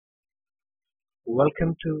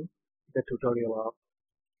Welcome to the tutorial of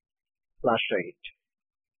flash rate.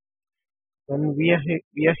 When we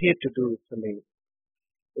are here to do something,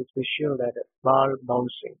 let's be sure that a bar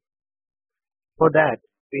bouncing. For that,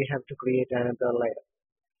 we have to create another layer,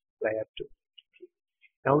 layer 2.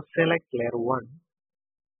 Now select layer 1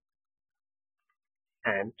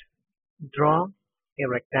 and draw a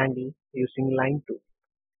rectangle using line tool.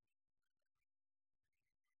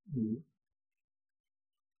 Mm,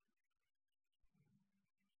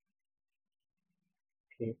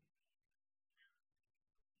 Okay.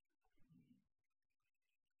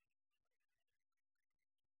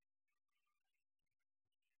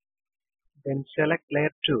 Then select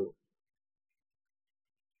layer 2.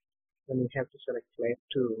 Then we have to select layer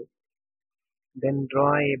 2. Then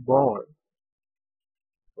draw a ball.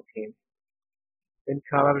 Okay. Then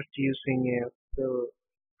color it using a fill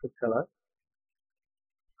color.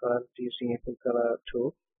 Color it using a fill color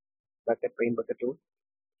tool, paint bucket tool.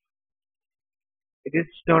 It is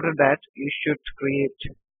noted that you should create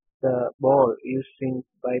the ball using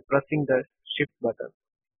by pressing the shift button.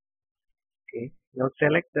 Okay. Now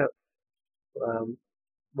select the um,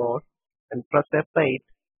 ball and press F8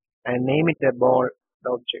 and name it a ball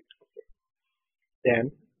object. Okay.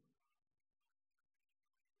 Then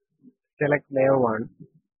select layer 1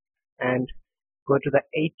 and go to the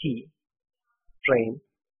 80 frame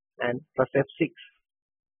and press F6.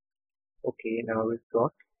 Okay, now it's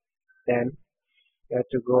got. Then you have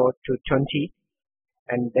to go to 20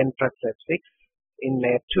 and then press F6 in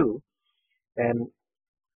layer 2. Then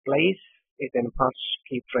place it in first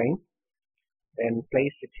keyframe. Then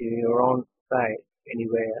place it to your own side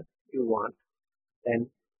anywhere you want. Then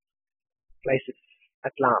place it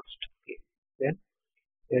at last. Okay. Then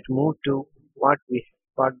let's move to what we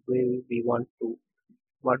want to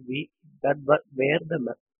what we that where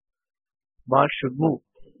the ball should move.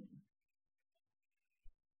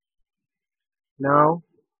 Now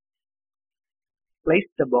place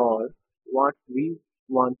the ball what we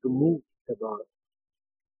want to move the ball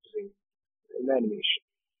in the animation.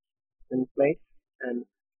 Then place and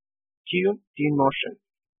tune motion.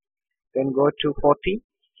 Then go to 40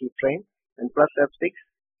 keyframe and press F6.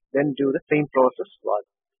 Then do the same process what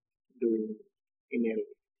doing in a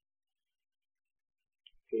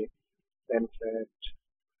okay. Then set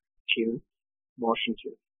tune motion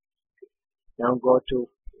tune. Now go to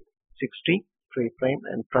 60 frame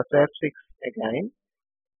and press F6 again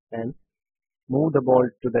and move the ball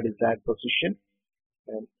to the desired position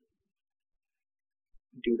and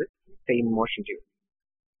do the same motion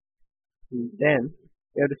tune. Then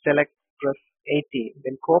you have to select press 80.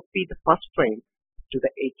 Then copy the first frame to the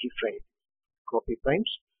 80 frame. Copy frames.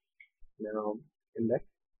 Now in that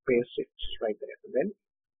paste it right there. And then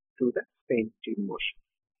do the same tune motion.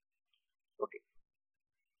 Okay.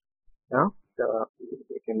 Now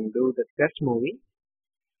we can do the test movie.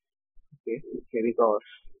 Okay, here we go.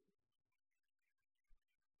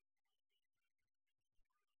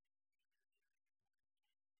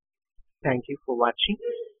 Thank you for watching.